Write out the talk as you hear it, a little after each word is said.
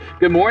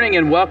Good morning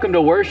and welcome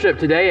to worship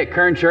today at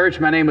Kern Church.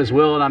 My name is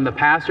Will and I'm the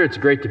pastor. It's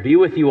great to be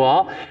with you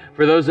all.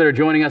 For those that are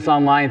joining us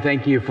online,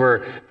 thank you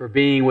for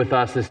being with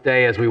us this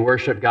day as we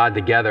worship God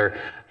together.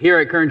 Here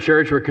at Kern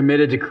Church, we're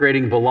committed to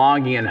creating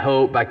belonging and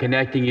hope by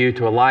connecting you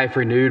to a life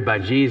renewed by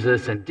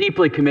Jesus and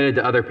deeply committed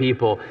to other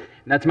people.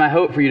 And that's my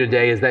hope for you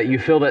today, is that you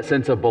feel that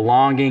sense of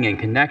belonging and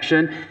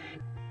connection.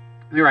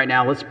 Right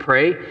now, let's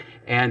pray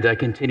and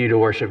continue to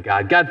worship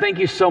God. God, thank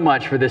you so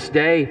much for this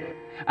day.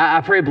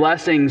 I pray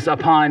blessings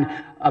upon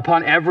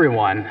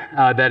everyone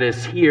that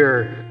is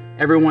here,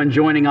 everyone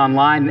joining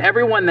online, and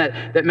everyone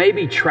that may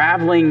be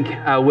traveling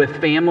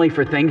with family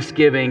for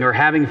Thanksgiving or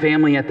having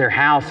family at their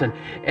house.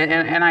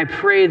 And I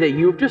pray that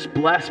you just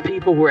bless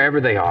people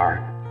wherever they are.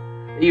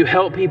 That you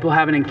help people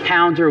have an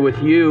encounter with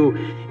you,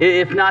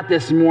 if not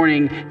this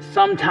morning,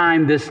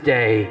 sometime this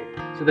day,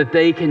 so that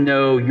they can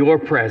know your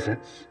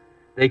presence.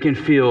 They can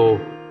feel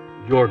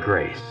your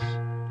grace.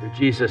 Through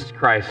Jesus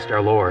Christ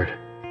our Lord.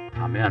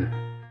 Amen.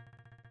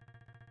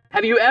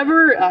 Have you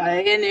ever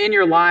in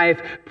your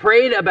life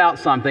prayed about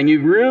something?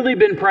 You've really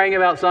been praying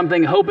about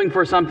something, hoping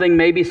for something,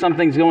 maybe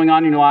something's going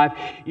on in your life.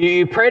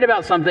 You prayed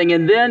about something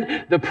and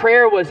then the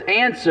prayer was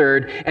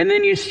answered and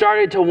then you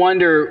started to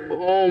wonder,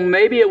 oh,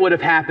 maybe it would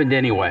have happened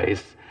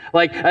anyways.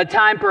 Like a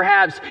time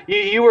perhaps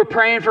you were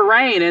praying for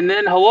rain and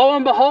then lo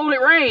and behold it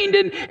rained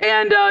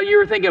and you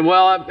were thinking,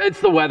 well, it's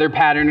the weather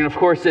pattern and of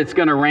course it's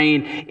going to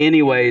rain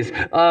anyways.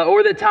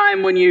 Or the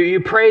time when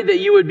you prayed that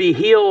you would be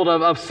healed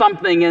of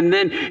something and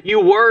then you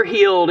were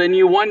healed and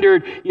you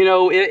wondered,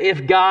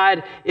 if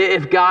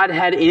God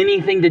had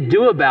anything to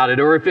do about it,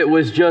 or if it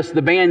was just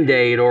the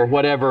Band-Aid or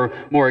whatever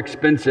more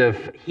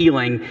expensive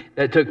healing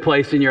that took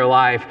place in your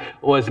life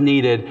was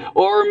needed.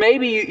 Or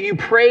maybe you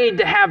prayed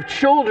to have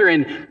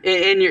children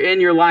in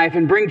your life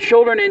and bring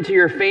children into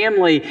your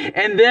family.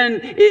 And then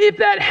if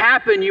that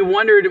happened, you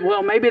wondered,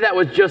 well, maybe that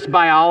was just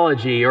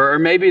biology or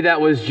maybe that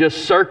was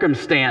just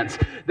circumstance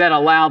that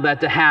allowed that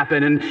to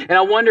happen. And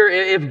I wonder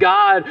if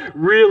God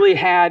really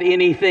had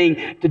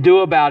anything to do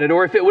about it,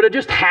 or if it would have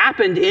just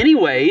happened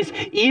anyways,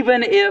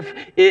 even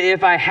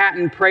if I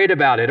hadn't prayed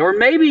about it. Or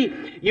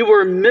maybe you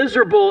were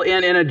miserable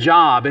in a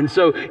job. And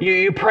so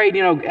you prayed,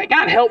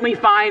 God, help me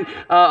find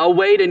a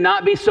way to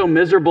not be so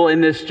miserable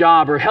in this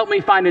job, or help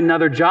me find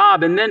another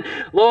job. And then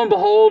lo and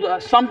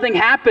behold, something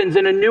happens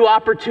and a new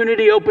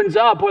opportunity opens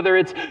up, whether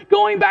it's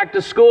going back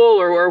to school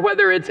or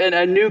whether it's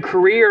a new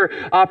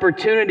career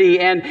opportunity.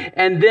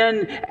 And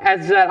then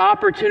as that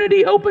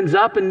opportunity opens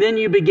up, and then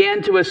you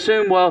began to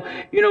assume, well,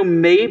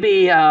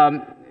 maybe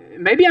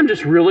I'm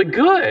just really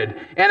good.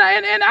 And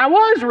I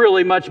was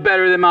really much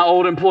better than my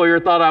old employer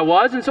thought I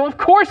was. And so of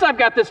course I've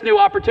got this new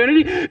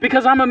opportunity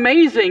because I'm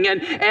amazing.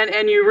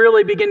 And you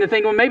really begin to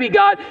think, well, maybe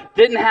God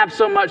didn't have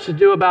so much to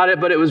do about it,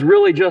 but it was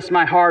really just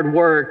my hard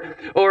work.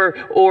 Or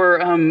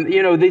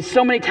there's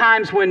so many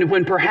times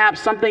when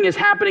perhaps something is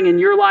happening in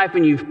your life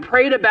and you've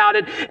prayed about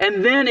it.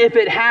 And then if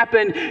it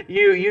happened,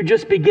 you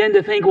just begin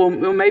to think, well,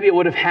 maybe it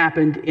would have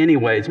happened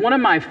anyways. One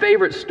of my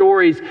favorite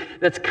stories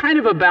that's kind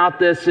of about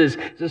this is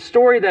a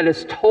story that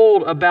is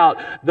told about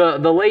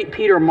the late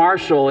Peter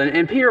Marshall,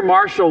 and Peter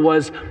Marshall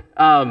was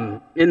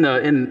in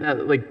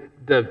the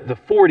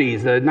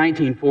 40s, the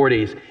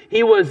 1940s.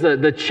 He was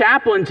the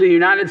chaplain to the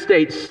United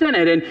States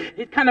Senate, and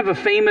he's kind of a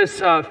famous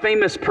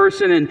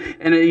person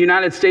in the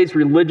United States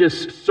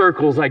religious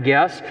circles, I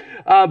guess.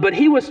 But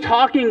he was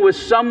talking with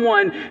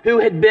someone who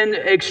had been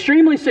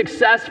extremely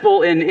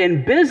successful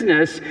in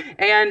business,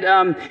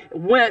 and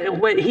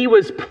when he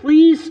was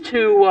pleased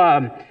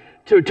to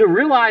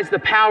realize the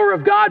power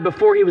of God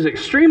before he was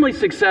extremely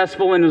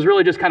successful and was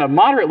really just kind of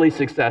moderately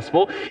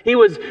successful. He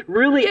was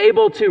really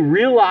able to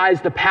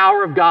realize the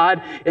power of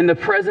God and the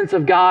presence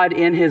of God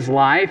in his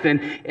life and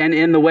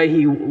in the way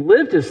he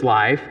lived his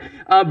life.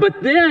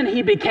 But then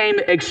he became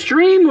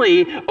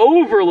extremely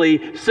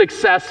overly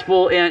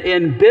successful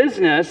in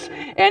business,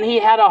 and he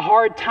had a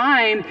hard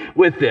time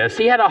with this.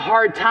 He had a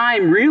hard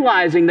time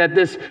realizing that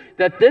this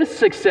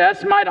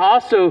success might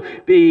also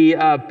be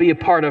a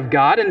part of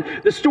God. And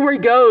the story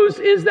goes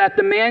is that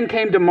the man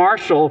came to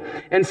Marshall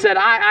and said,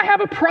 I have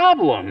a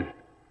problem.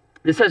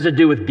 This has to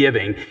do with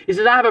giving. He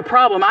says, I have a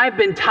problem. I've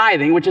been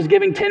tithing, which is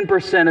giving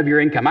 10% of your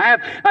income.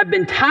 I've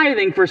been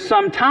tithing for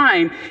some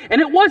time,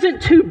 and it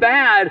wasn't too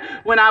bad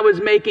when I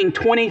was making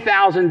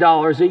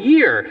 $20,000 a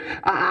year.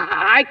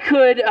 I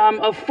could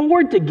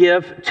afford to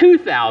give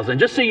 $2,000.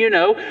 Just so you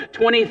know,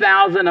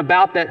 $20,000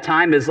 about that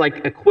time is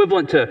like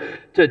equivalent to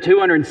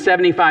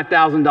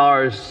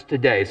 $275,000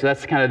 today. So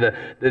that's kind of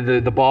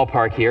the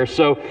ballpark here.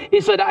 So he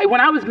said,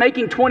 when I was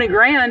making 20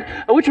 grand,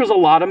 which was a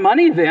lot of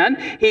money then,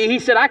 he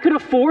said, I could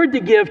afford to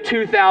give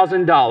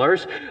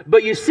 $2,000,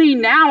 but you see,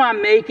 now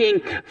I'm making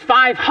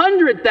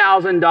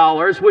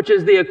 $500,000, which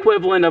is the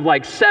equivalent of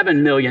like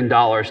 $7 million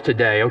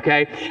today,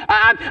 okay?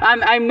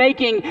 I'm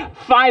making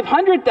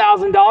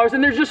 $500,000,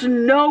 and there's just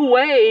no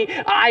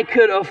way I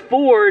could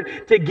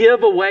afford to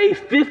give away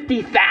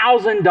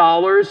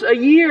 $50,000 a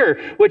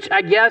year, which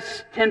I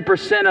guess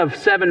 10% of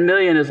 7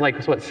 million is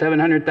like, what,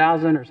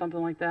 700,000 or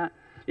something like that?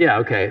 Yeah,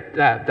 okay,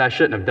 that I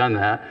shouldn't have done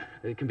that.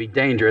 it can be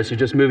dangerous. You're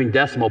just moving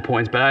decimal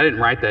points, but I didn't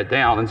write that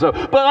down. And so,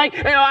 but like,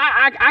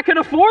 I can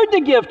afford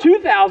to give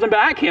 $2,000, but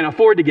I can't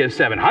afford to give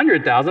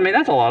 $700,000. I mean,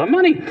 that's a lot of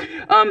money.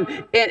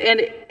 And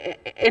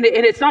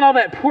it's not all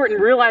that important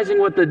realizing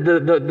what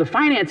the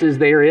finances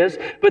there is.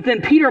 But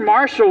then Peter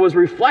Marshall was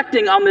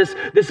reflecting on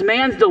this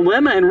man's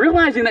dilemma and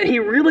realizing that he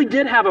really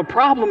did have a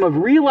problem of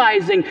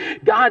realizing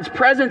God's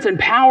presence and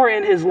power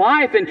in his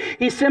life. And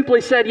he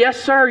simply said,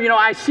 yes, sir,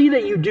 I see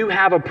that you do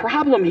have a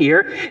problem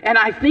here, and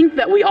I think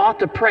that we ought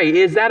to pray.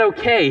 Is that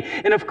okay?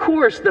 And of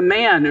course, the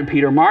man,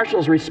 Peter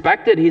Marshall's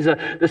respected. He's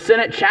the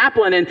Senate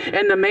chaplain,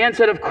 and the man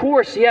said, of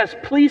course, yes,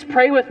 please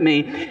pray with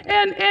me.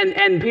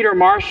 And Peter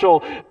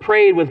Marshall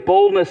prayed with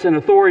boldness and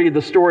authority.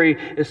 The story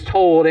is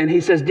told, and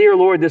he says, dear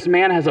Lord, this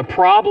man has a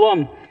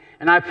problem,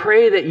 and I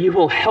pray that you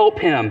will help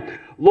him.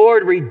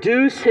 Lord,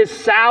 reduce his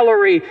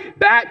salary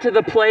back to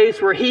the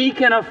place where he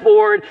can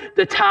afford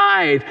to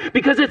tithe.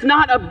 Because it's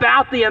not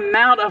about the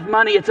amount of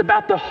money, it's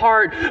about the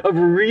heart of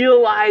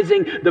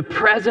realizing the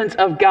presence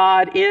of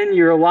God in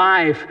your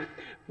life.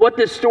 What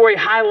this story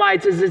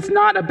highlights is it's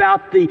not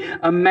about the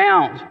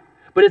amount,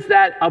 but it's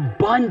that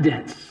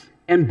abundance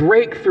and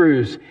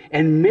breakthroughs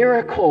and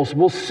miracles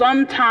will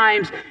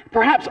sometimes,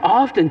 perhaps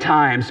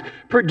oftentimes,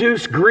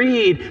 produce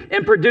greed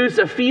and produce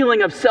a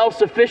feeling of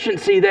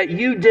self-sufficiency that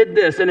you did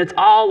this and it's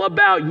all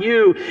about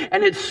you.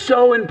 And it's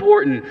so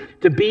important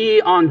to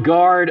be on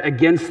guard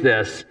against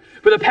this.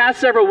 For the past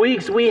several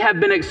weeks, we have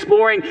been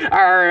exploring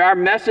our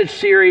message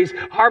series,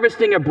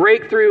 Harvesting a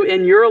Breakthrough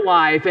in Your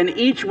Life. And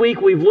each week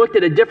we've looked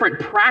at a different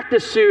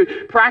practice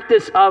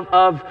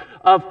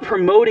of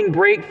promoting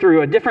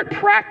breakthrough, different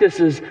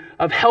practices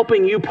of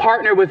helping you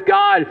partner with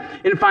God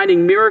in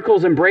finding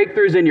miracles and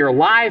breakthroughs in your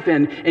life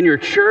and in your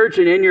church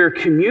and in your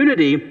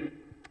community.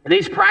 And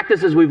these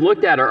practices we've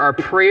looked at are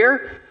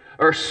prayer,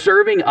 are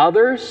serving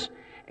others,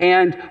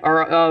 and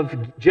are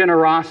of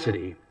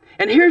generosity.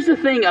 And here's the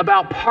thing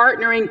about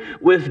partnering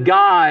with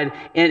God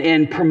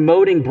and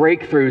promoting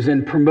breakthroughs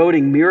and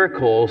promoting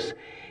miracles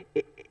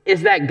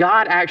is that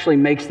God actually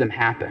makes them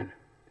happen.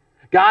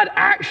 God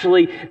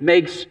actually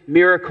makes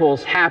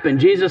miracles happen.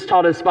 Jesus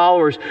taught his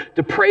followers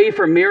to pray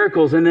for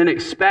miracles and then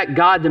expect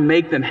God to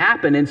make them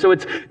happen. And so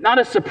it's not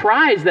a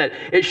surprise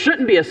it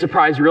shouldn't be a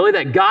surprise really,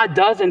 that God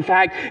does in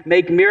fact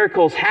make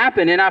miracles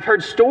happen. And I've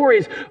heard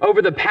stories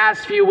over the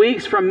past few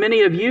weeks from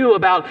many of you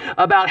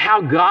about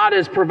how God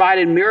has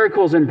provided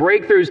miracles and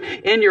breakthroughs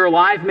in your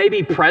life,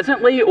 maybe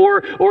presently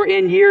or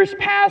in years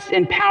past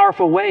in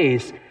powerful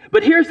ways.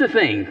 But here's the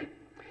thing,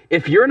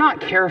 if you're not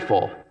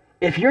careful,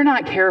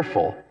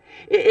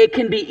 it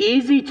can be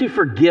easy to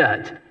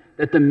forget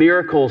that the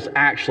miracles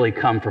actually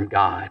come from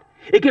God.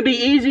 It can be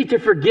easy to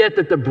forget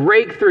that the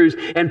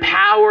breakthroughs and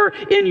power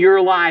in your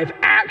life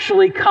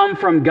actually come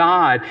from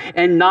God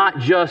and not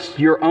just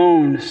your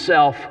own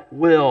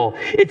self-will.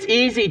 It's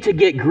easy to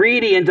get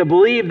greedy and to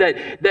believe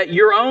that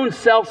your own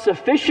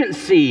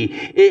self-sufficiency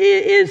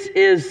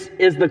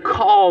is the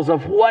cause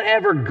of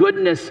whatever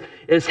goodness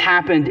has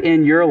happened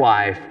in your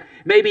life.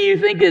 Maybe you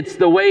think it's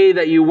the way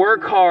that you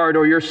work hard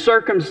or your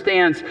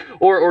circumstance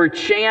or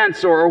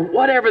chance or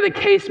whatever the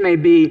case may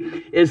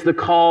be is the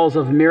cause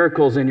of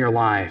miracles in your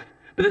life.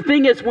 But the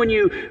thing is, when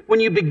you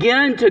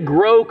begin to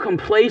grow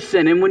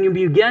complacent and when you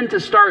begin to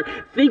start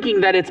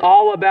thinking that it's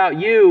all about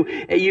you,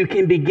 you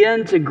can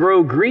begin to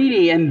grow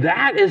greedy, and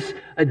that is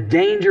a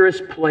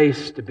dangerous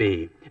place to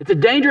be. It's a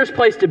dangerous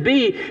place to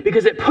be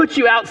because it puts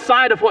you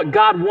outside of what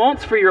God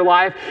wants for your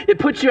life. It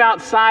puts you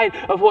outside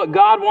of what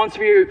God wants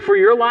for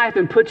your life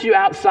and puts you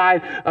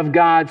outside of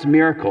God's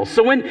miracles.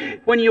 So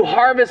when you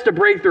harvest a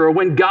breakthrough or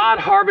when God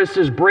harvests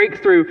his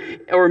breakthrough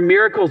or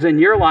miracles in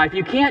your life,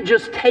 you can't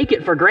just take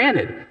it for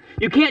granted.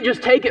 You can't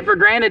just take it for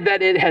granted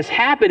that it has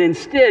happened.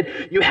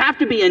 Instead, you have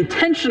to be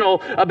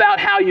intentional about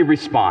how you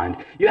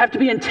respond. You have to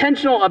be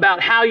intentional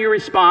about how you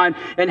respond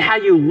and how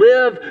you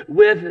live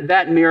with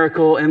that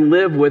miracle and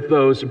live with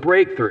those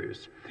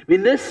breakthroughs. I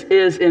mean, this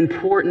is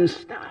important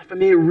stuff. I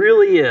mean, it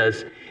really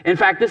is. In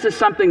fact, this is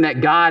something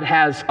that God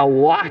has a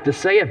lot to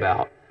say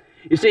about.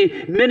 You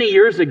see, many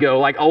years ago,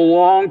 like a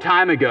long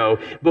time ago,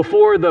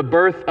 before the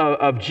birth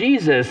of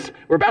Jesus,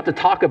 we're about to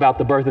talk about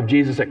the birth of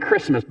Jesus at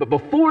Christmas, but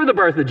before the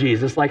birth of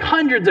Jesus, like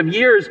hundreds of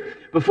years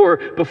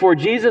before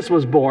Jesus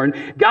was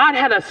born, God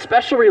had a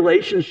special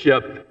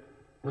relationship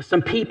with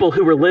some people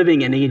who were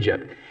living in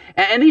Egypt.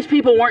 And these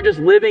people weren't just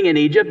living in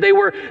Egypt, they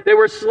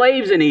were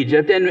slaves in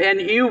Egypt. And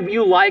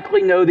you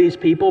likely know these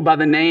people by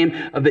the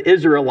name of the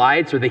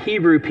Israelites or the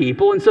Hebrew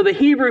people. And so the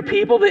Hebrew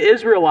people, the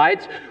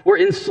Israelites, were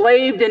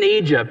enslaved in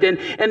Egypt. And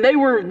they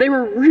were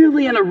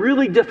really in a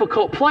really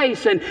difficult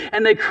place.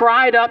 And they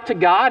cried up to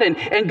God,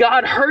 and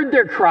God heard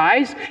their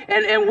cries.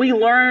 And we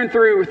learn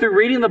through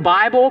reading the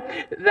Bible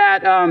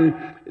that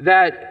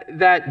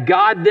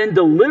God then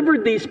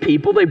delivered these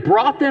people. They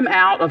brought them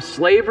out of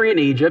slavery in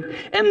Egypt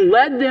and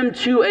led them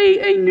to a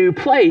new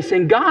place.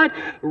 And God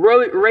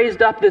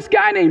raised up this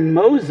guy named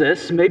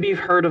Moses. Maybe you've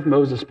heard of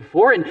Moses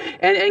before.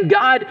 And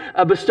God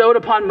bestowed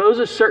upon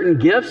Moses certain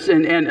gifts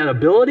and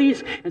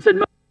abilities and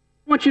said,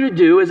 I want you to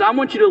do is I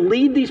want you to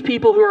lead these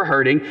people who are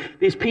hurting,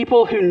 these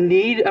people who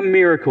need a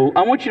miracle.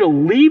 I want you to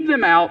lead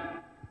them out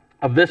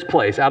of this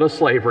place, out of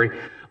slavery,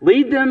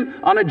 lead them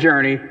on a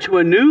journey to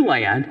a new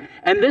land,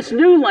 and this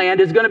new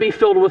land is going to be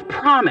filled with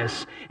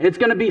promise, and it's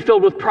going to be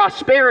filled with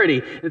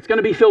prosperity, it's going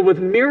to be filled with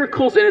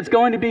miracles, and it's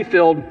going to be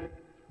filled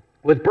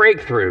with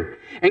breakthrough.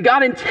 And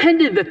God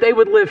intended that they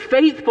would live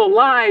faithful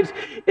lives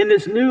in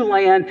this new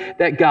land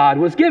that God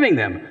was giving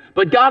them.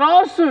 But God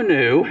also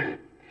knew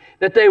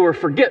that they were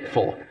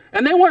forgetful.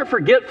 And they weren't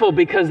forgetful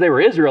because they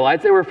were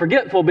Israelites. They were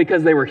forgetful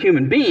because they were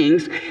human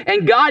beings.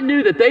 And God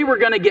knew that they were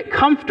going to get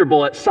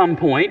comfortable at some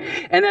point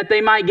and that they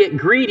might get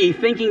greedy,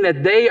 thinking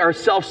that they are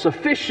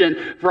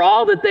self-sufficient for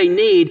all that they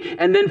need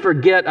and then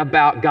forget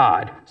about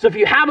God. So if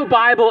you have a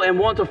Bible and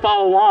want to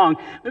follow along,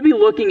 we'll be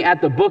looking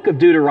at the book of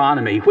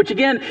Deuteronomy, which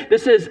again,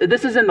 this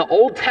is in the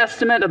Old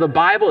Testament of the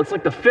Bible. It's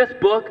like the fifth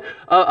book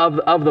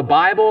of the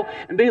Bible.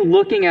 And be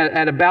looking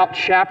at about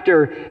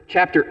chapter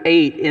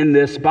 8 in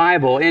this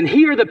Bible. And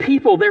here the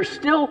people,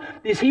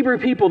 these Hebrew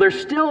people, they're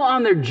still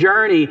on their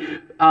journey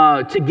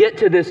to get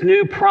to this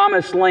new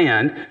promised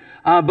land.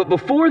 But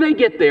before they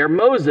get there,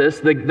 Moses,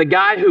 the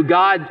guy who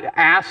God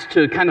asked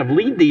to kind of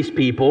lead these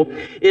people,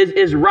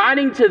 is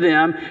writing to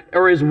them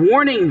or is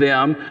warning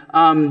them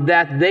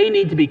that they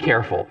need to be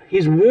careful.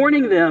 He's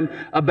warning them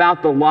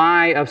about the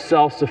lie of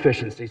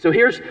self-sufficiency. So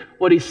here's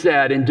what he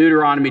said in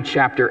Deuteronomy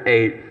chapter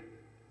 8,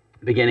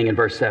 beginning in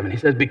verse 7. He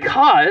says,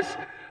 "Because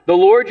the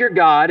Lord your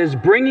God is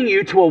bringing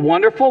you to a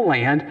wonderful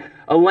land,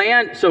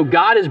 so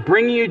God is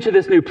bringing you to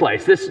this new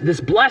place. This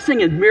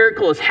blessing and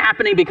miracle is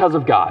happening because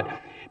of God.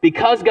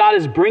 Because God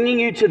is bringing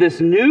you to this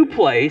new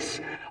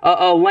place,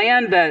 a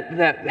land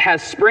that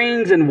has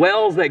springs and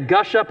wells that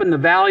gush up in the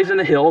valleys and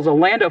the hills, a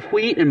land of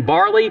wheat and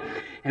barley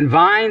and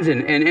vines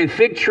and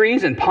fig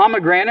trees and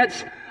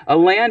pomegranates, a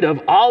land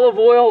of olive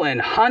oil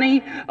and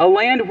honey, a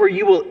land where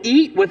you will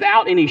eat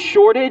without any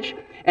shortage,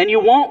 and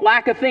you won't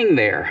lack a thing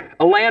there,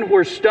 a land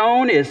where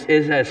stone is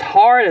as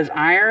hard as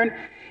iron,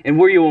 and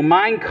where you will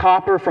mine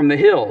copper from the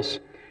hills.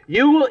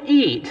 You will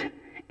eat,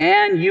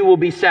 and you will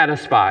be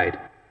satisfied,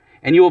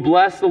 and you will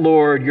bless the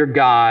Lord your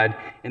God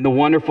in the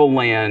wonderful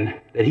land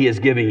that he is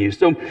giving you."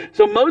 So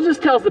Moses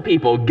tells the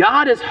people,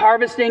 God is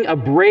harvesting a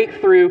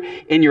breakthrough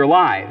in your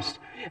lives.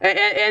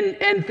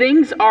 And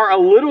things are a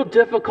little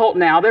difficult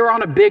now. They were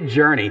on a big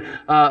journey,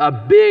 a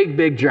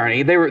big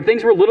journey.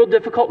 Things were a little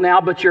difficult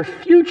now, but your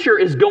future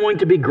is going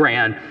to be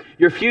grand.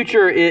 Your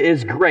future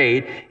is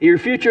great. Your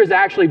future is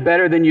actually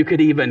better than you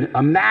could even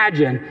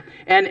imagine.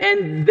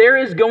 And there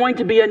is going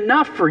to be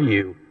enough for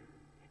you.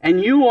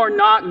 And you are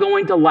not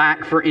going to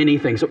lack for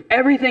anything. So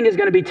everything is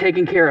going to be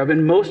taken care of.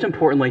 And most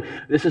importantly,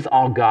 this is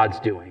all God's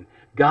doing.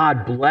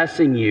 God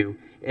blessing you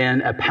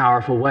in a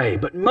powerful way.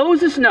 But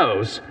Moses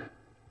knows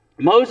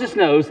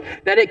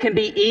that it can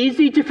be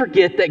easy to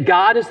forget that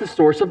God is the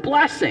source of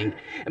blessing.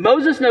 And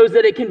Moses knows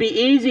that it can be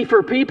easy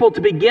for people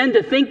to begin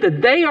to think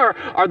that they are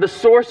the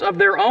source of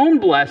their own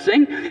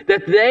blessing,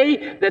 that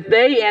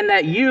they and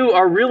that you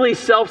are really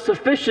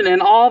self-sufficient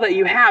in all that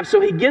you have.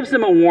 So he gives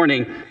them a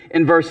warning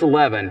in verse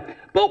 11.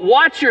 "But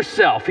watch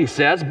yourself," he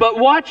says, "but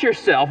watch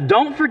yourself.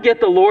 Don't forget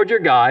the Lord your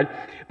God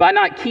by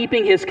not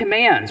keeping his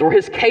commands or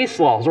his case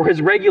laws or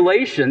his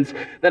regulations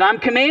that I'm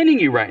commanding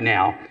you right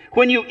now.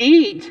 When you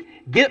eat,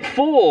 get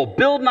full,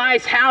 build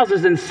nice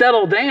houses and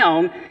settle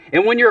down.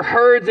 And when your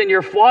herds and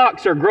your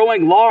flocks are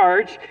growing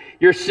large,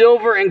 your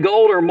silver and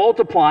gold are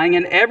multiplying,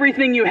 and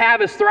everything you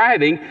have is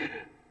thriving,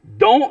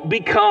 don't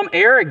become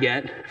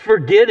arrogant,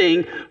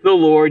 forgetting the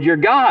Lord your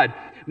God."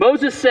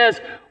 Moses says,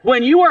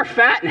 when you are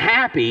fat and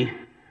happy,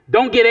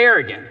 don't get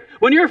arrogant.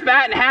 When you're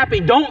fat and happy,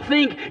 don't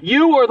think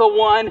you are the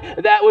one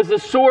that was the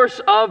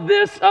source of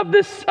this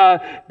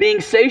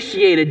being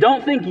satiated.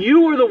 Don't think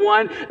you are the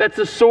one that's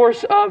the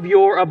source of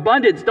your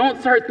abundance. Don't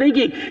start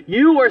thinking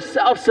you are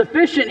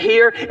self-sufficient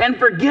here and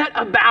forget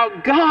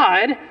about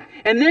God.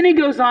 And then he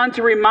goes on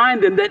to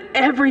remind them that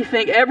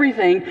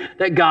everything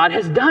that God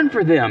has done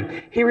for them.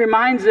 He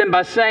reminds them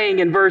by saying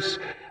in verse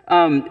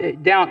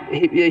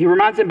he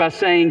reminds them by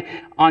saying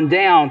on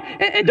down,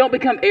 and don't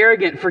become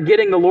arrogant,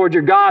 forgetting the Lord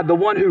your God, the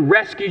one who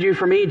rescued you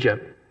from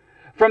Egypt,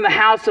 from the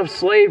house of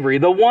slavery,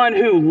 the one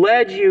who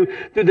led you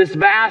through this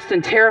vast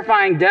and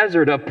terrifying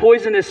desert of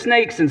poisonous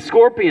snakes and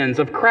scorpions,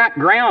 of cracked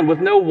ground with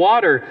no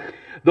water,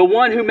 the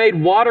one who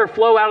made water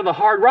flow out of the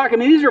hard rock. I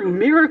mean, these are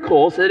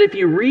miracles that if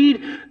you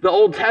read the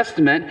Old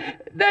Testament,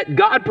 that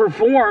God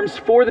performs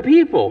for the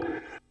people.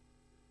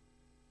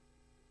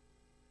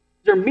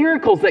 They're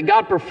miracles that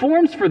God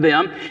performs for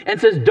them and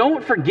says,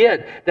 don't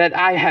forget that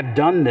I have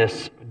done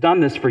this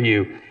for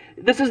you.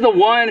 This is the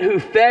one who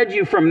fed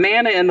you from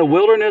manna in the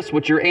wilderness,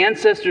 which your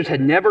ancestors had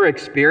never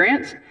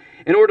experienced,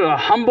 in order to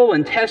humble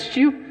and test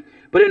you,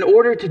 but in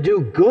order to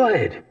do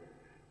good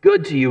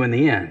to you in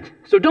the end.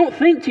 So don't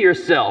think to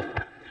yourself,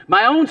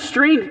 my own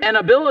strength and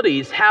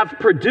abilities have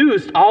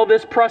produced all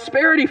this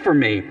prosperity for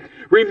me.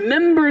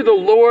 Remember the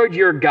Lord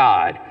your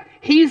God.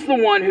 He's the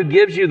one who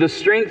gives you the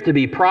strength to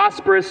be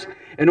prosperous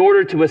in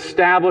order to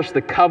establish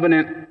the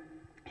covenant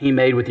he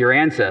made with your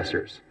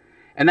ancestors.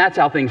 And that's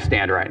how things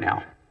stand right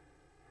now.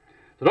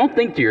 So don't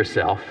think to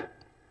yourself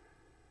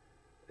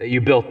that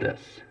you built this.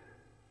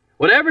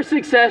 Whatever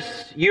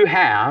success you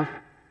have,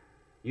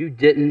 you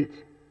didn't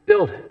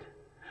build it.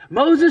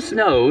 Moses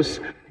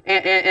knows,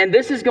 and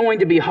this is going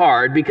to be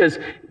hard because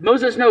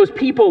Moses knows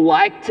people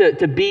like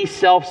to be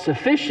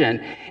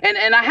self-sufficient.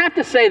 And I have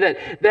to say that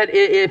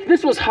if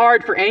this was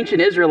hard for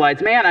ancient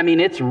Israelites, man, I mean,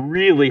 it's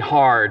really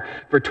hard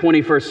for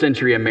 21st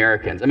century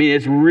Americans. I mean,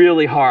 it's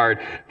really hard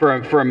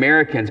for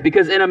Americans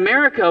because in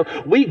America,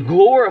 we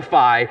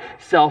glorify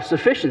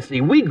self-sufficiency.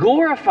 We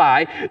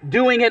glorify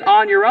doing it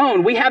on your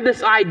own. We have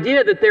this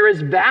idea that there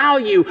is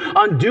value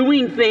on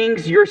doing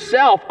things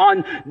yourself,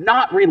 on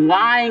not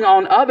relying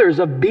on others,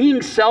 of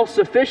being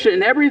self-sufficient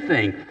in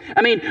everything.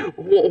 I mean,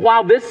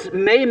 while this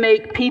may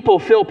make people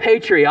feel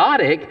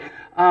patriotic,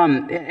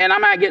 and I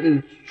might get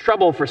in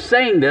trouble for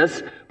saying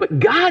this, but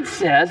God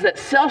says that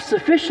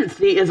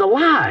self-sufficiency is a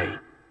lie.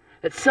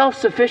 That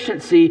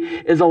self-sufficiency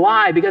is a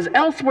lie because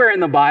elsewhere in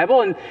the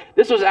Bible, and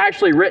this was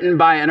actually written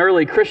by an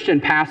early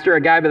Christian pastor,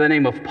 a guy by the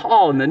name of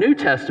Paul in the New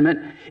Testament,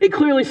 it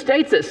clearly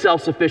states that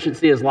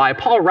self-sufficiency is a lie.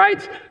 Paul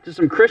writes to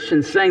some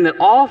Christians saying that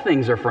all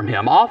things are from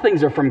him, all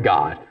things are from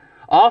God,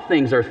 all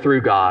things are through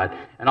God,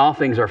 and all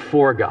things are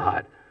for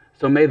God.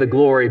 So may the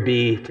glory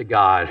be to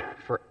God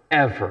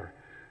forever.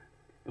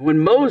 When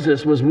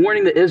Moses was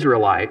warning the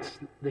Israelites,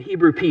 the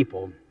Hebrew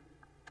people,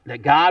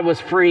 that God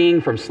was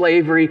freeing from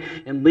slavery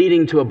and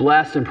leading to a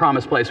blessed and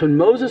promised place, when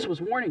Moses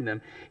was warning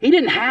them, he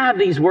didn't have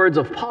these words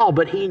of Paul,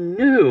 but he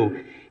knew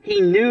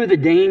the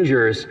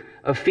dangers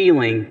of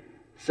feeling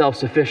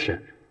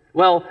self-sufficient.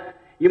 Well,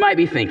 you might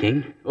be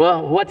thinking,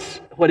 well,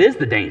 what is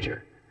the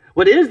danger?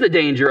 What is the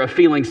danger of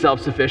feeling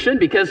self-sufficient?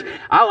 Because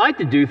I like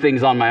to do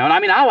things on my own. I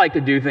mean, I like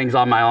to do things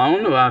on my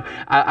own.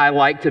 I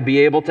like to be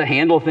able to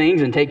handle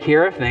things and take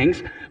care of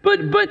things.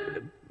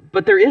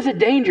 But there is a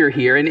danger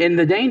here, and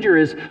the danger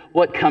is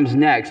what comes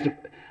next.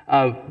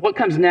 What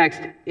comes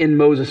next in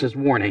Moses'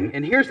 warning.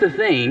 And here's the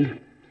thing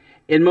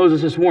in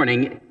Moses'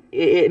 warning.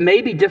 It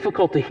may be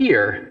difficult to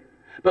hear,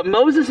 but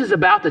Moses is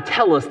about to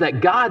tell us that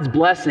God's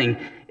blessing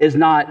is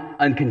not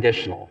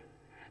unconditional.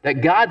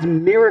 That God's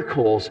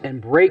miracles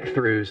and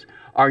breakthroughs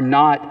are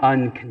not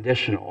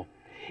unconditional.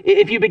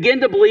 If you begin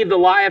to believe the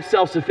lie of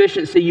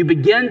self-sufficiency, you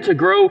begin to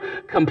grow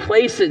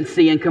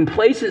complacency, and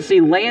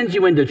complacency lands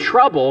you into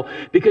trouble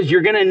because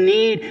you're going to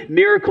need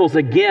miracles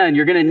again.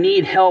 You're going to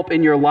need help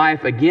in your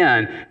life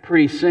again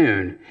pretty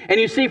soon. And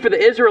you see, for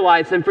the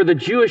Israelites and for the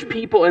Jewish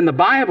people in the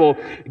Bible,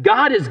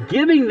 God is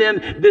giving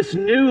them this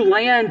new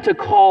land to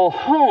call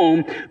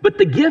home, but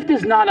the gift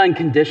is not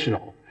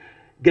unconditional.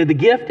 The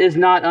gift is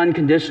not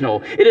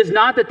unconditional. It is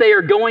not that they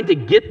are going to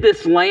get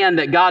this land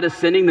that God is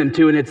sending them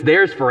to and it's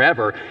theirs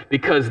forever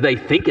because they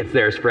think it's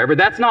theirs forever.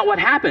 That's not what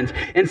happens.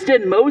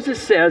 Instead, Moses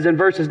says in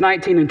verses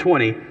 19 and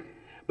 20,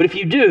 but if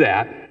you do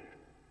that,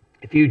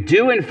 if you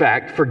do in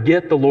fact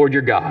forget the Lord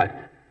your God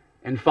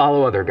and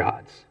follow other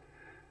gods.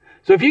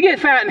 So if you get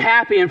fat and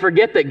happy and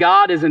forget that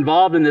God is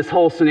involved in this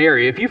whole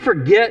scenario, if you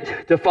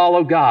forget to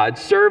follow God,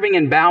 serving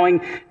and bowing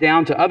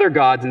down to other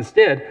gods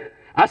instead,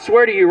 I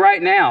swear to you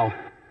right now,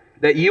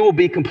 that you will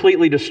be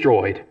completely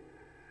destroyed.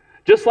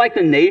 Just like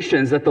the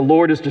nations that the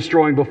Lord is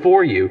destroying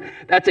before you,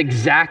 that's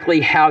exactly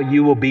how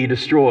you will be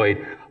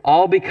destroyed.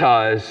 All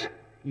because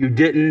you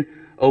didn't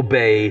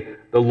obey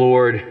the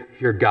Lord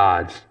your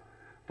God's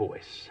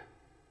voice.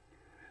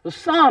 So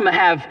some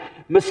have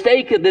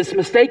this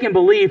mistaken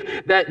belief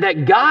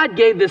that God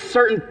gave this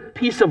certain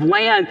piece of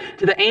land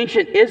to the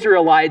ancient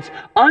Israelites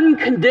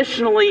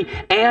unconditionally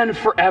and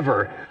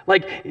forever.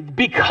 Like,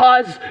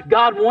 because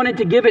God wanted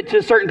to give it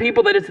to certain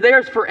people, that it's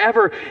theirs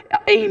forever.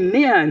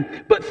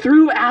 Amen. But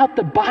throughout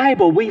the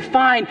Bible, we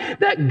find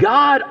that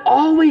God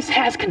always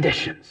has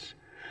conditions.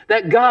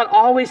 That God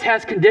always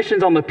has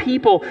conditions on the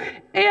people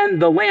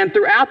and the land.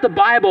 Throughout the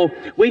Bible,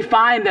 we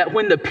find that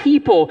when the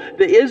people,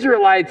 the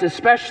Israelites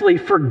especially,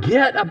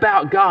 forget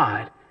about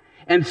God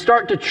and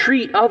start to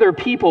treat other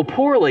people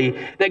poorly,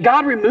 that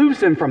God removes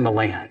them from the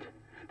land.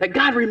 That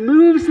God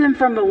removes them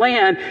from the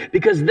land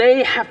because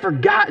they have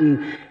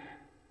forgotten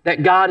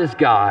that God is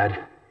God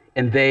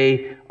and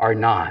they are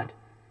not.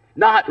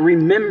 Not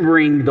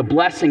remembering the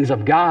blessings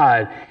of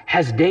God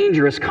has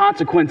dangerous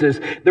consequences.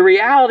 The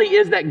reality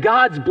is that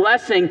God's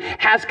blessing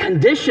has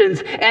conditions.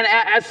 And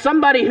as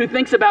somebody who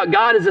thinks about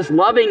God as this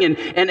loving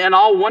and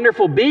all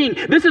wonderful being,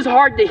 this is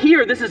hard to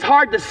hear. This is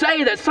hard to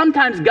say that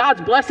sometimes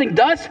God's blessing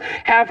does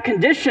have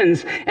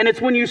conditions. And it's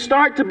when you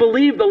start to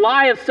believe the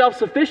lie of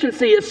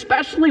self-sufficiency,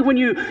 especially when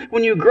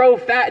you grow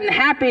fat and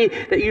happy,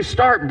 that you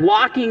start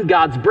blocking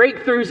God's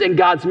breakthroughs and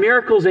God's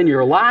miracles in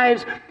your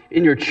lives,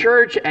 in your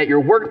church, at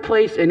your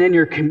workplace, and in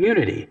your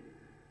community.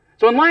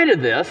 So in light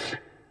of this,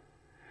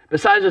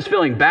 besides just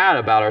feeling bad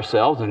about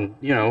ourselves and,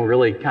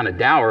 really kind of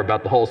dour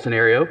about the whole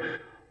scenario,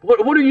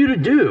 what are you to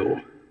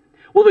do?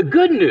 Well, the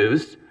good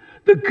news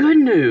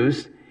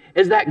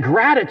is that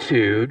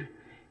gratitude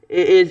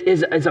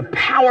is a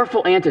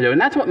powerful antidote.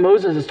 And that's what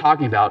Moses is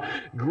talking about.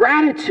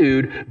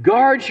 Gratitude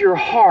guards your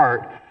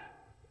heart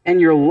and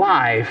your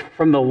life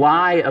from the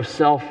lie of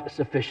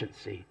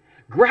self-sufficiency.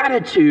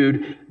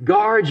 Gratitude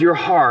guards your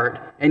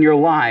heart and your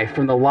life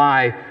from the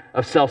lie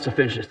of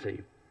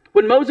self-sufficiency.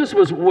 When Moses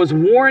was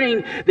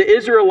warning the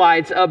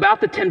Israelites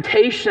about the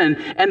temptation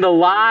and the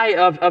lie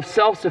of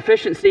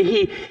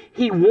self-sufficiency,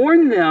 he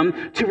warned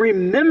them to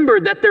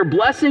remember that their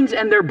blessings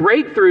and their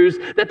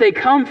breakthroughs, that they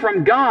come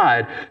from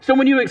God. So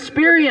when you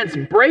experience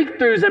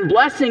breakthroughs and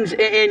blessings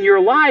in your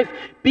life,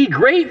 be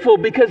grateful,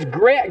 because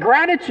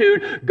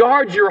gratitude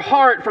guards your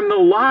heart from the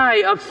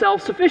lie of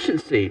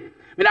self-sufficiency.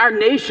 I mean, our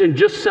nation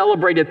just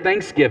celebrated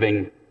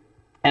Thanksgiving.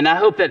 And I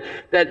hope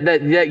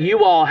that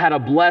you all had a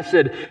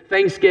blessed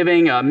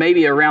Thanksgiving,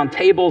 maybe around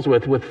tables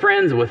with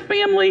friends, with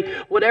family,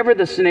 whatever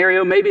the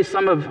scenario. Maybe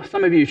some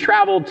of you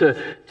traveled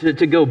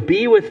to go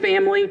be with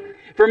family.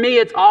 For me,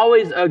 it's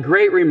always a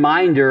great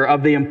reminder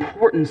of the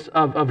importance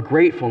of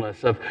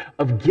gratefulness,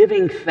 of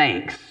giving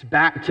thanks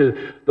back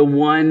to the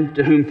one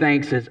to whom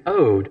thanks is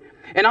owed.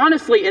 And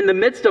honestly, in the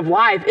midst of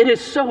life, it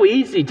is so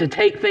easy to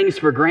take things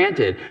for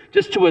granted,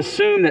 just to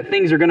assume that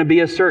things are going to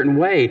be a certain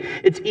way.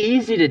 It's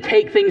easy to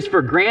take things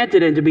for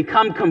granted and to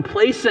become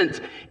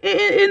complacent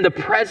in the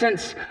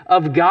presence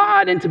of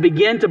God and to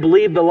begin to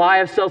believe the lie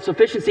of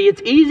self-sufficiency.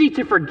 It's easy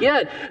to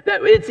forget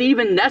that it's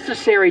even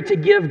necessary to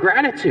give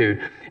gratitude.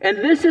 And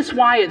this is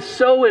why it's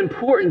so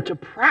important to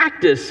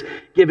practice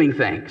giving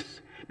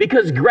thanks.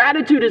 Because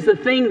gratitude is the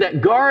thing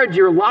that guards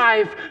your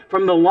life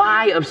from the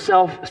lie of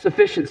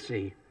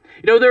self-sufficiency.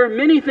 You know, there are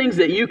many things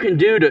that you can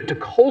do to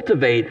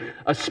cultivate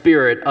a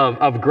spirit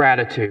of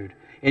gratitude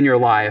in your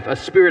life, a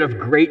spirit of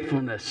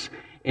gratefulness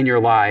in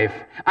your life.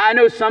 I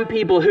know some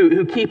people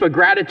who keep a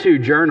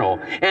gratitude journal,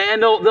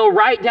 and they'll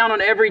write down on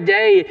every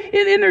day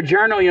in their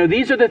journal, you know,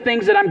 these are the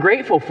things that I'm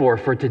grateful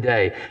for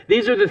today.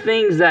 These are the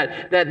things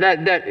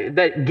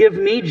that give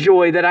me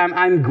joy, that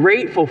I'm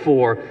grateful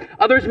for.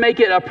 Others make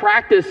it a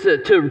practice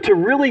to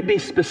really be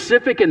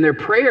specific in their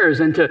prayers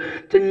and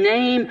to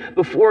name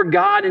before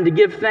God and to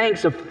give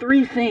thanks of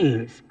 3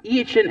 things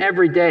each and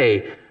every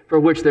day for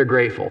which they're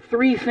grateful.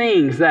 3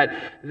 things that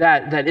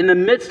in the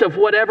midst of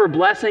whatever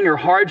blessing or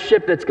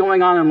hardship that's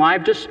going on in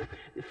life, just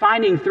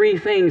finding 3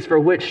 things for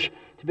which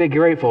to be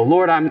grateful.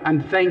 Lord,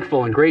 I'm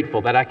thankful and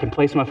grateful that I can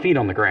place my feet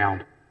on the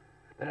ground,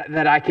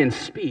 that I can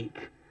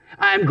speak.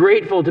 I'm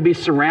grateful to be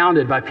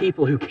surrounded by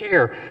people who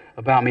care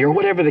about me, or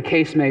whatever the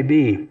case may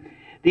be.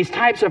 These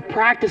types of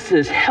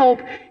practices help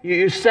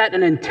you set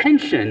an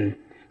intention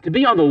to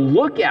be on the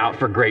lookout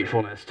for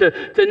gratefulness,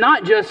 it's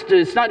not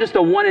just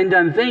a one and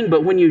done thing,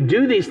 but when you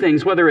do these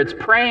things, whether it's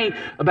praying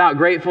about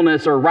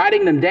gratefulness or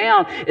writing them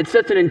down, it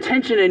sets an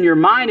intention in your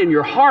mind and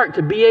your heart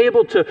to be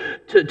able to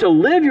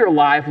live your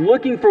life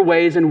looking for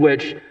ways in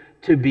which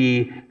to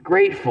be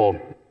grateful.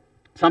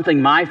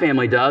 Something my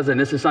family does, and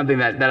this is something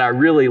that I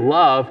really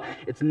love.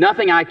 It's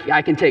nothing I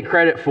can take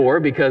credit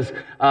for, because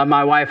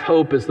my wife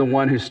Hope is the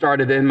one who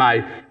started, and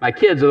my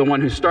kids are the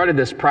one who started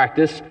this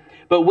practice.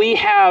 But we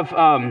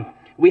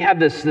have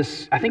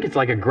this, I think it's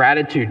like a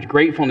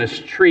gratefulness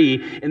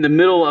tree in the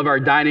middle of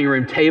our dining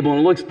room table, and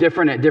it looks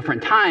different at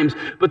different times.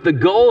 But the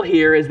goal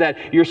here is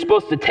that you're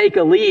supposed to take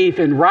a leaf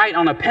and write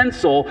on a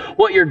pencil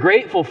what you're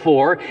grateful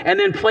for, and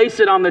then place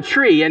it on the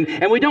tree.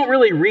 And we don't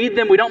really read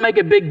them. We don't make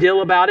a big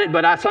deal about it.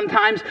 But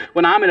sometimes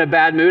when I'm in a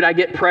bad mood, I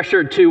get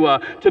pressured to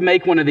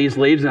make one of these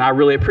leaves, and I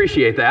really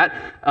appreciate that.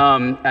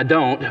 I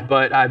don't,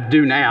 but I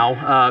do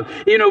now.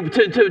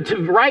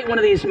 To write one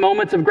of these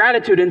moments of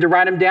gratitude and to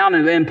write them down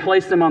and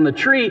place them on the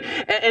tree.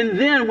 And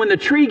then when the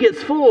tree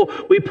gets full,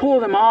 we pull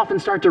them off and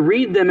start to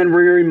read them, and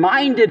we're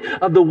reminded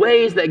of the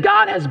ways that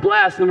God has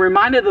blessed, and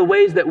reminded of the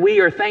ways that we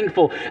are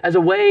thankful, as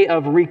a way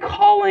of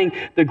recalling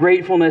the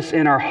gratefulness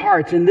in our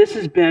hearts. And this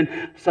has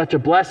been such a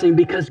blessing,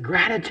 because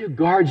gratitude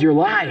guards your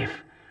life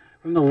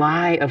from the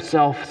lie of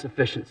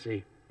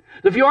self-sufficiency.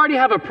 So if you already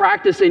have a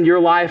practice in your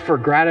life for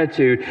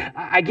gratitude,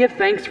 I give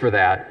thanks for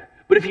that.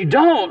 But if you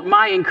don't,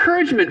 my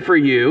encouragement for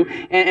you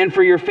and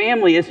for your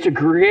family is to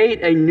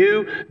create a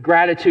new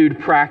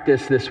gratitude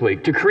practice this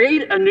week. To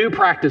create a new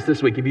practice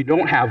this week if you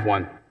don't have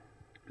one.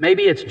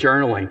 Maybe it's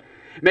journaling.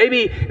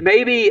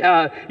 Maybe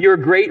you're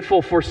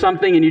grateful for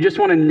something and you just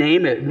want to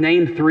name it.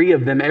 Name 3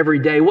 of them every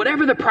day.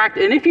 Whatever the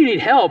practice. And if you need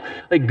help,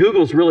 like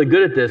Google's really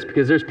good at this,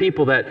 because there's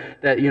people that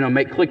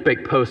make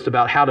clickbait posts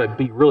about how to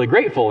be really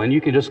grateful, and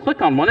you can just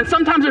click on one. And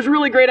sometimes there's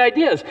really great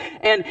ideas.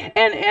 And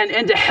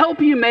to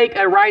help you make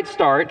a right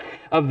start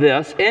of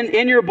this,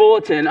 in your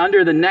bulletin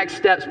under the next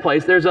steps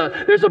place, there's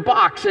a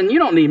box, and you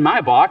don't need my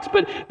box,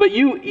 but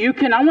you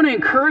can. I want to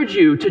encourage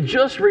you to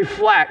just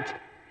reflect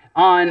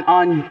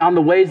on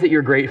the ways that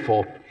you're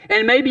grateful.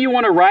 And maybe you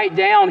want to write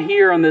down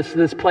here on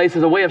this place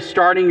as a way of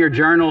starting your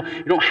journal.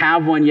 You don't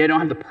have one yet, you don't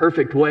have the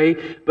perfect way,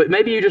 but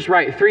maybe you just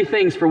write 3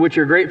 things for which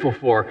you're grateful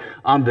for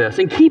on this,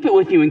 and keep it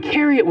with you and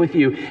carry it with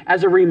you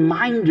as a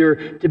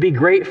reminder to be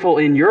grateful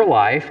in your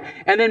life.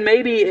 And then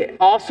maybe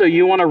also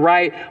you want to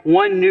write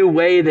 1 new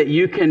way that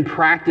you can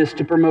practice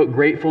to promote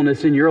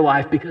gratefulness in your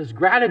life, because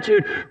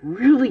gratitude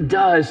really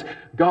does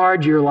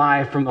guard your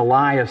life from the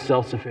lie of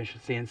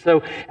self-sufficiency. And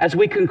so as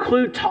we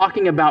conclude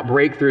talking about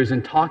breakthroughs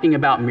and talking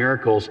about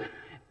miracles,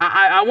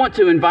 I want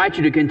to invite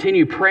you to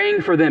continue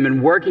praying for them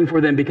and working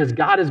for them because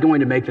God is going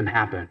to make them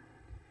happen.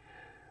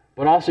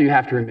 But also you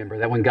have to remember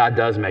that when God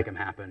does make them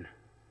happen,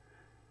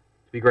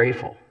 to be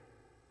grateful,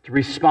 to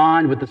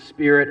respond with the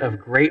spirit of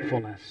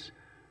gratefulness,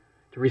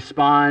 to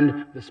respond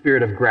with the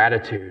spirit of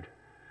gratitude,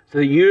 so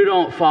that you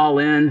don't fall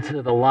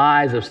into the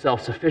lies of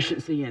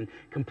self-sufficiency and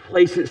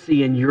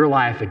complacency in your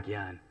life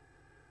again,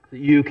 that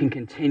you can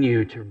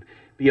continue to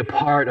be a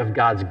part of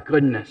God's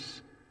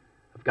goodness,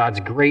 of God's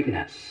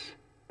greatness,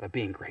 by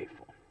being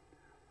grateful.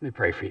 Let me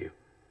pray for you.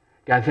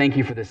 God, thank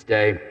you for this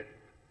day.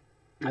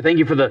 I thank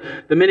you for the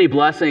many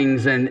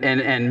blessings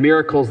and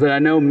miracles that I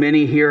know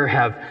many here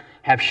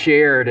have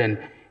shared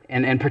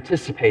and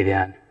participate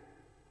in.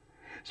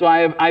 So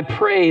I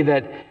pray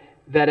that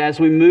as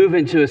we move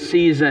into a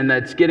season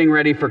that's getting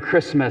ready for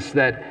Christmas,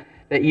 that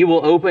you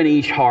will open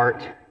each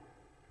heart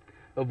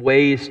of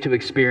ways to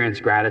experience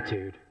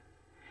gratitude.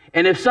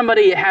 And if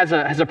somebody has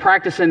a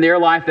practice in their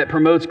life that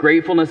promotes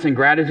gratefulness and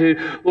gratitude,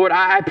 Lord,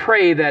 I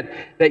pray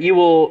that you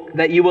will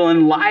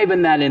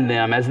enliven that in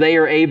them as they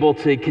are able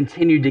to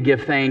continue to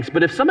give thanks.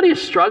 But if somebody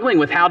is struggling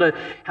with how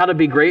to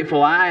be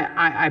grateful,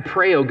 I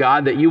pray, oh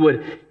God, that you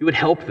would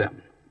help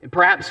them. And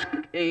perhaps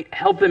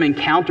help them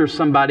encounter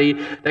somebody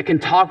that can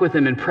talk with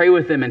them and pray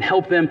with them and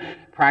help them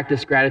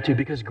practice gratitude,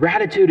 because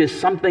gratitude is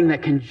something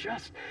that can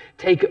just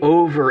take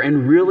over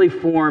and really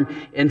form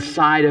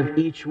inside of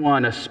each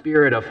one a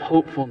spirit of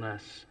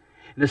hopefulness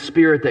and a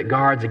spirit that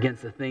guards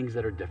against the things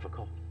that are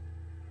difficult.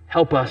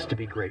 Help us to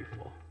be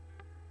grateful.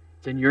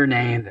 It's in your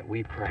name that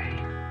we pray.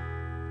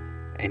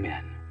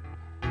 Amen.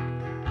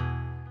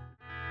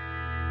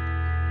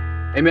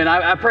 Amen.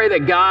 I pray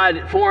that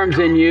God forms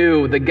in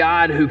you, the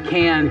God who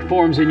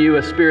forms in you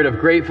a spirit of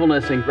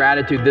gratefulness and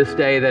gratitude this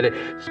day, that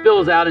it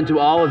spills out into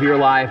all of your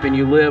life and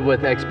you live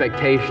with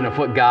expectation of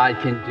what God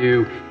can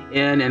do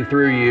in and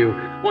through you.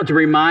 I want to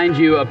remind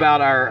you about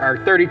our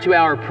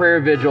 32-hour prayer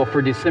vigil for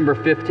December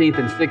 15th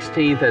and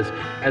 16th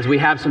as we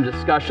have some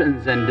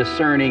discussions and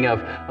discerning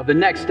of the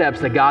next steps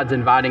that God's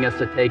inviting us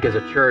to take as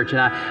a church. And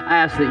I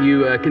ask that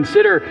you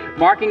consider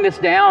marking this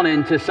down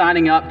and to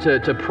signing up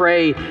to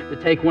pray, to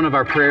take one of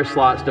our prayer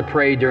slots to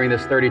pray during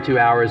this 32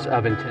 hours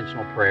of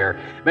intentional prayer.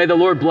 May the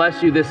Lord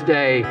bless you this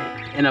day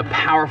in a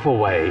powerful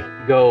way.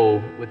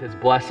 Go with his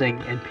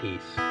blessing and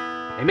peace.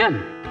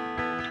 Amen.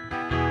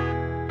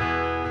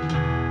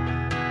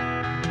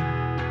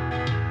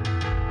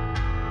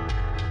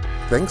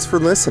 Thanks for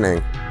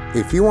listening.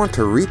 If you want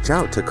to reach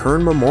out to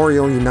Kern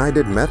Memorial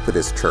United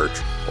Methodist Church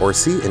or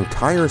see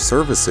entire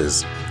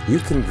services, you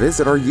can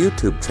visit our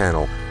YouTube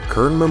channel,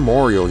 Kern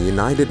Memorial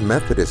United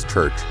Methodist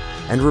Church,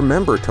 and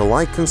remember to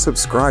like and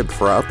subscribe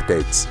for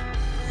updates.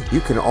 You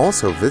can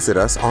also visit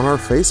us on our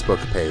Facebook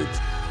page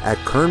at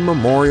Kern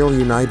Memorial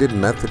United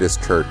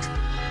Methodist Church.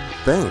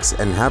 Thanks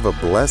and have a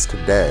blessed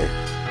day.